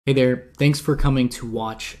Hey there, thanks for coming to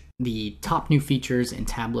watch the top new features in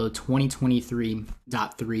Tableau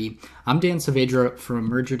 2023.3. I'm Dan Saavedra from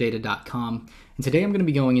mergerdata.com, and today I'm going to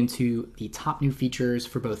be going into the top new features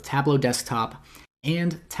for both Tableau Desktop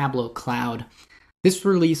and Tableau Cloud. This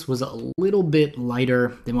release was a little bit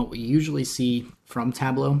lighter than what we usually see from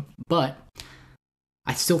Tableau, but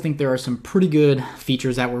I still think there are some pretty good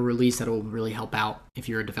features that were released that will really help out if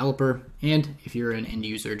you're a developer and if you're an end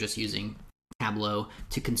user just using Tableau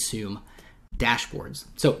to consume dashboards.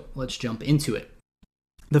 So let's jump into it.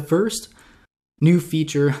 The first new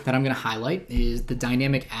feature that I'm going to highlight is the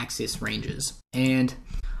dynamic axis ranges. And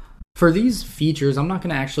for these features, I'm not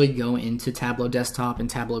going to actually go into Tableau Desktop and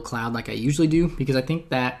Tableau Cloud like I usually do, because I think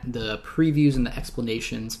that the previews and the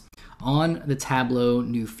explanations on the Tableau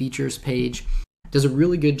new features page does a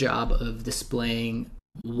really good job of displaying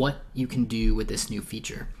what you can do with this new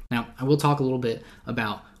feature. Now, I will talk a little bit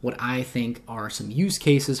about what I think are some use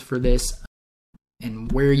cases for this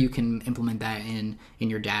and where you can implement that in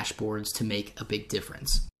your dashboards to make a big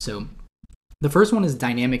difference. So the first one is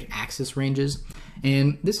dynamic axis ranges,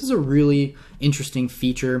 and this is a really interesting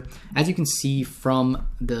feature. As you can see from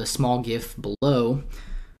the small GIF below,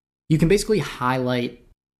 you can basically highlight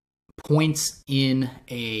points in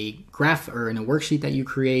a graph or in a worksheet that you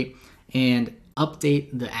create and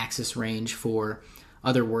update the axis range for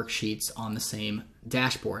other worksheets on the same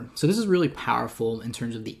dashboard. So this is really powerful in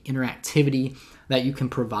terms of the interactivity that you can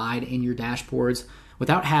provide in your dashboards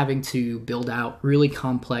without having to build out really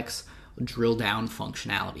complex drill down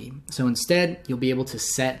functionality. So instead, you'll be able to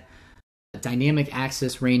set dynamic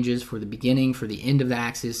axis ranges for the beginning, for the end of the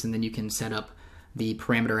axis, and then you can set up the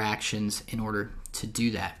parameter actions in order to do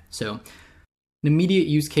that. So an immediate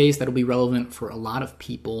use case that'll be relevant for a lot of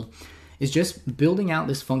people is just building out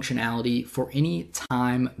this functionality for any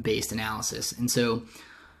time-based analysis. And so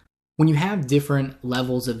when you have different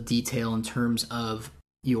levels of detail in terms of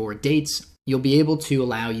your dates, you'll be able to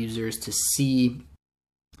allow users to see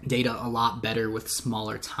data a lot better with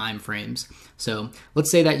smaller time frames. So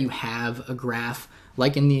let's say that you have a graph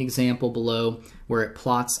like in the example below where it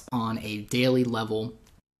plots on a daily level,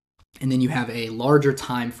 and then you have a larger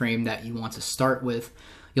time frame that you want to start with.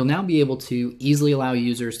 You'll now be able to easily allow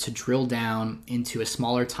users to drill down into a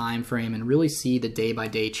smaller time frame and really see the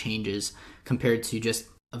day-by-day changes compared to just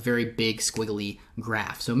a very big squiggly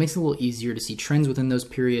graph. So it makes it a little easier to see trends within those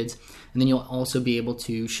periods. And then you'll also be able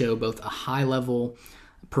to show both a high-level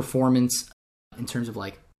performance in terms of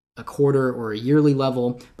like a quarter or a yearly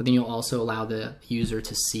level, but then you'll also allow the user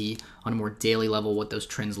to see on a more daily level what those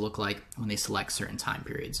trends look like when they select certain time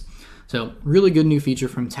periods. So really good new feature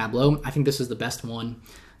from Tableau. I think this is the best one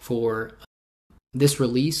for this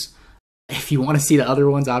release. If you want to see the other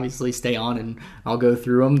ones, obviously stay on and I'll go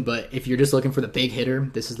through them. But if you're just looking for the big hitter,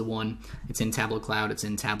 this is the one. It's in Tableau Cloud, it's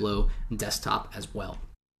in Tableau Desktop as well.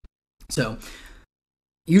 So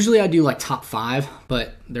usually I do like top 5,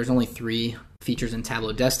 but there's only 3 features in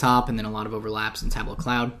Tableau Desktop and then a lot of overlaps in Tableau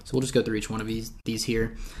Cloud. So we'll just go through each one of these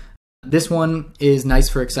here. This one is nice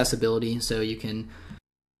for accessibility, so you can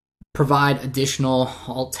provide additional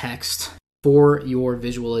alt text for your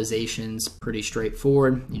visualizations. Pretty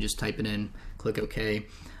straightforward. You just type it in, click OK,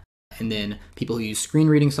 and then people who use screen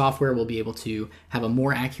reading software will be able to have a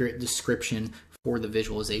more accurate description for the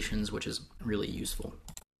visualizations, which is really useful.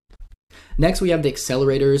 Next, we have the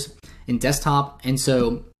accelerators in desktop, and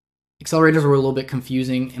so accelerators were a little bit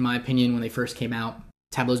confusing in my opinion when they first came out.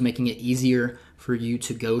 Tableau's making it easier for you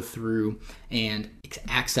to go through and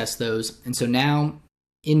access those, and so now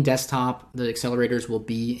in desktop, the accelerators will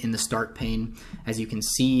be in the start pane, as you can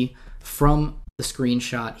see from the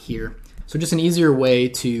screenshot here. So just an easier way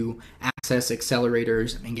to access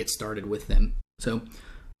accelerators and get started with them. So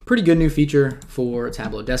pretty good new feature for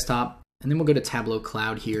Tableau Desktop. And then we'll go to Tableau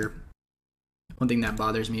Cloud here. One thing that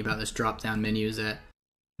bothers me about this drop-down menu is that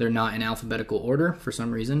they're not in alphabetical order for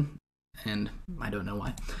some reason, and I don't know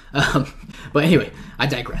why. But anyway, I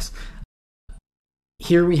digress.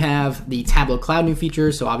 Here we have the Tableau Cloud new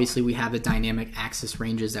features. So obviously we have the dynamic axis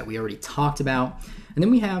ranges that we already talked about. And then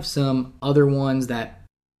we have some other ones that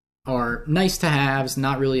are nice to haves,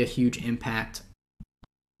 not really a huge impact,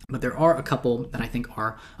 but there are a couple that I think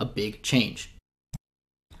are a big change.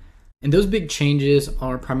 And those big changes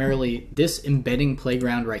are primarily this embedding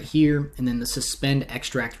playground right here, and then the suspend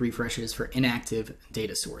extract refreshes for inactive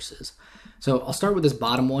data sources. So I'll start with this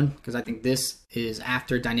bottom one because I think this is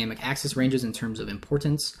after dynamic axis ranges in terms of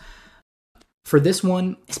importance. For this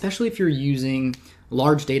one, especially if you're using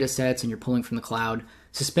large data sets and you're pulling from the cloud,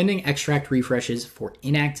 suspending extract refreshes for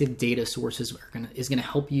inactive data sources is going to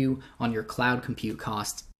help you on your cloud compute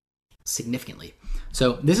costs significantly.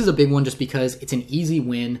 So this is a big one just because it's an easy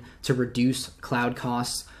win to reduce cloud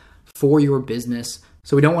costs for your business.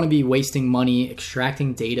 So we don't want to be wasting money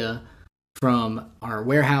extracting data from our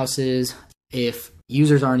warehouses if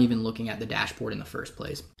users aren't even looking at the dashboard in the first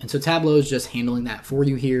place. And so Tableau is just handling that for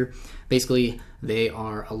you here. Basically, they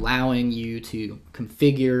are allowing you to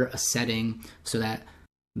configure a setting so that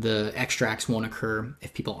the extracts won't occur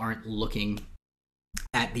if people aren't looking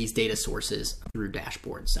at these data sources through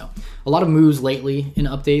dashboards. So a lot of moves lately in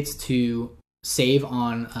updates to save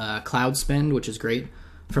on cloud spend, which is great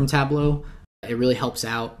from Tableau. It really helps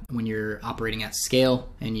out when you're operating at scale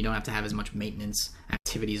and you don't have to have as much maintenance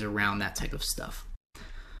activities around that type of stuff.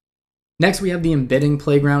 Next, we have the embedding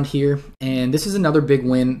playground here. And this is another big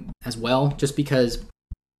win as well, just because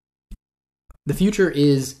the future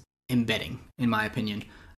is embedding, in my opinion.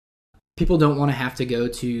 People don't want to have to go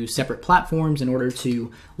to separate platforms in order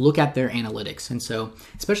to look at their analytics. And so,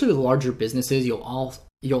 especially with larger businesses, you'll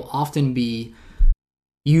often be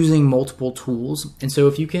using multiple tools. And so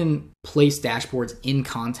if you can place dashboards in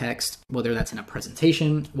context, whether that's in a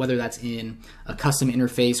presentation, whether that's in a custom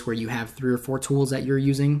interface where you have 3 or 4 tools that you're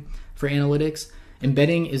using for analytics,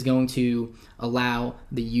 embedding is going to allow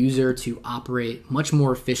the user to operate much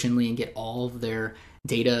more efficiently and get all of their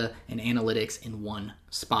data and analytics in one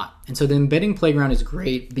spot. And so the embedding playground is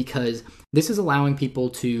great because this is allowing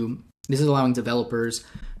developers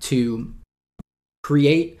to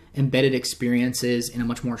create embedded experiences in a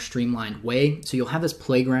much more streamlined way. So you'll have this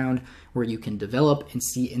playground where you can develop and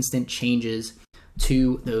see instant changes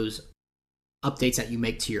to those updates that you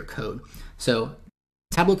make to your code. So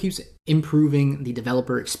Tableau keeps improving the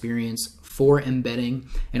developer experience for embedding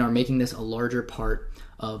and are making this a larger part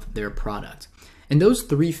of their product. And those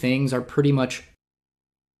 3 things are pretty much,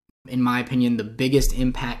 in my opinion, the biggest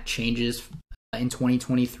impact changes in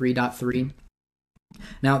 2023.3.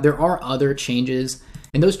 Now, there are other changes,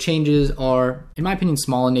 and those changes are, in my opinion,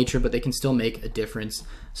 small in nature, but they can still make a difference.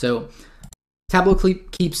 So Tableau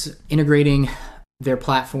keeps integrating their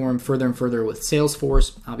platform further and further with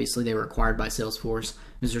Salesforce. Obviously, they were acquired by Salesforce.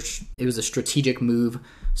 It was a strategic move,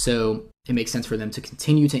 so it makes sense for them to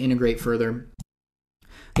continue to integrate further.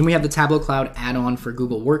 Then we have the Tableau Cloud add-on for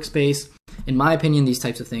Google Workspace. In my opinion, these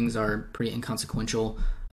types of things are pretty inconsequential.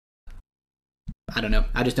 I don't know.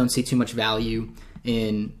 I just don't see too much value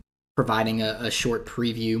in providing a short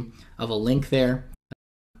preview of a link there.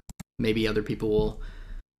 Maybe other people will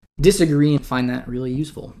disagree and find that really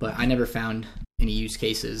useful, but I never found any use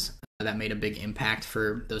cases that made a big impact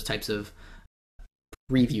for those types of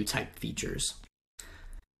preview type features.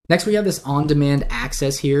 Next, we have this on-demand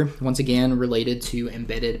access here, once again related to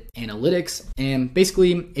embedded analytics. And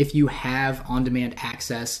basically, if you have on-demand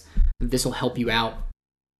access, this will help you out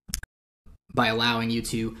by allowing you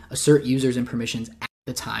to assert users and permissions at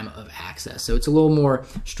the time of access. So it's a little more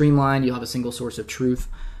streamlined. You'll have a single source of truth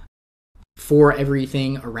for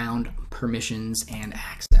everything around permissions and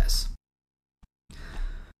access.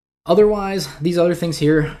 Otherwise, these other things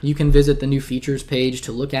here, you can visit the new features page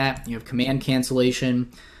to look at. You have command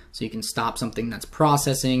cancellation, so you can stop something that's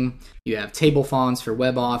processing. You have table fonts for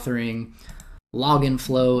web authoring, login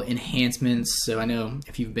flow enhancements. So I know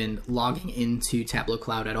if you've been logging into Tableau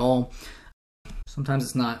Cloud at all, sometimes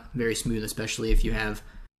it's not very smooth, especially if you have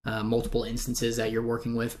multiple instances that you're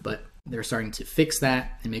working with, but they're starting to fix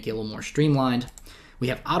that and make it a little more streamlined. We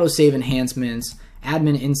have autosave enhancements,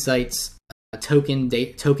 admin insights,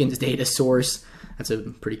 tokens data source. That's a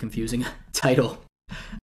pretty confusing title.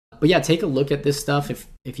 But yeah, take a look at this stuff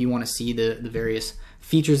if you want to see the various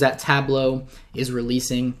features that Tableau is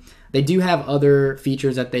releasing. They do have other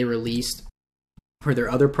features that they released for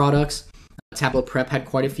their other products. Tableau Prep had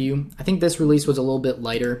quite a few. I think this release was a little bit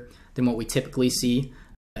lighter than what we typically see.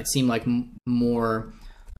 It seemed like more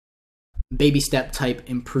baby step type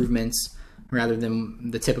improvements rather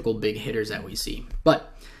than the typical big hitters that we see.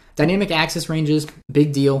 But dynamic access ranges,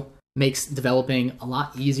 big deal. Makes developing a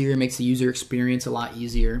lot easier, makes the user experience a lot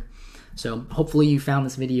easier. So hopefully you found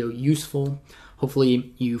this video useful.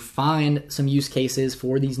 Hopefully you find some use cases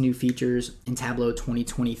for these new features in Tableau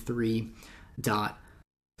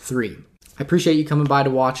 2023.3. I appreciate you coming by to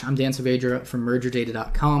watch. I'm Dan Saavedra from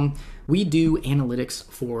mergerdata.com. We do analytics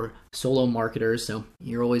for solo marketers, so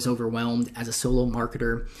you're always overwhelmed as a solo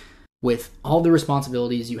marketer with all the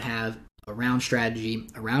responsibilities you have around strategy,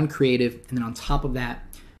 around creative, and then on top of that,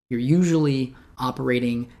 you're usually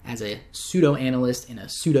operating as a pseudo analyst and a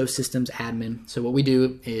pseudo systems admin. So what we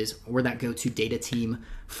do is we're that go-to data team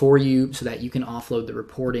for you so that you can offload the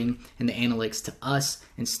reporting and the analytics to us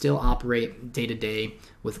and still operate day to day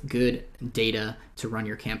with good data to run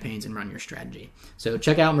your campaigns and run your strategy. So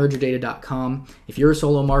check out mergerdata.com. If you're a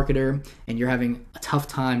solo marketer and you're having a tough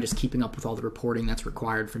time just keeping up with all the reporting that's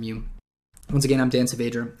required from you. Once again, I'm Dan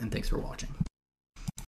Saavedra, and thanks for watching.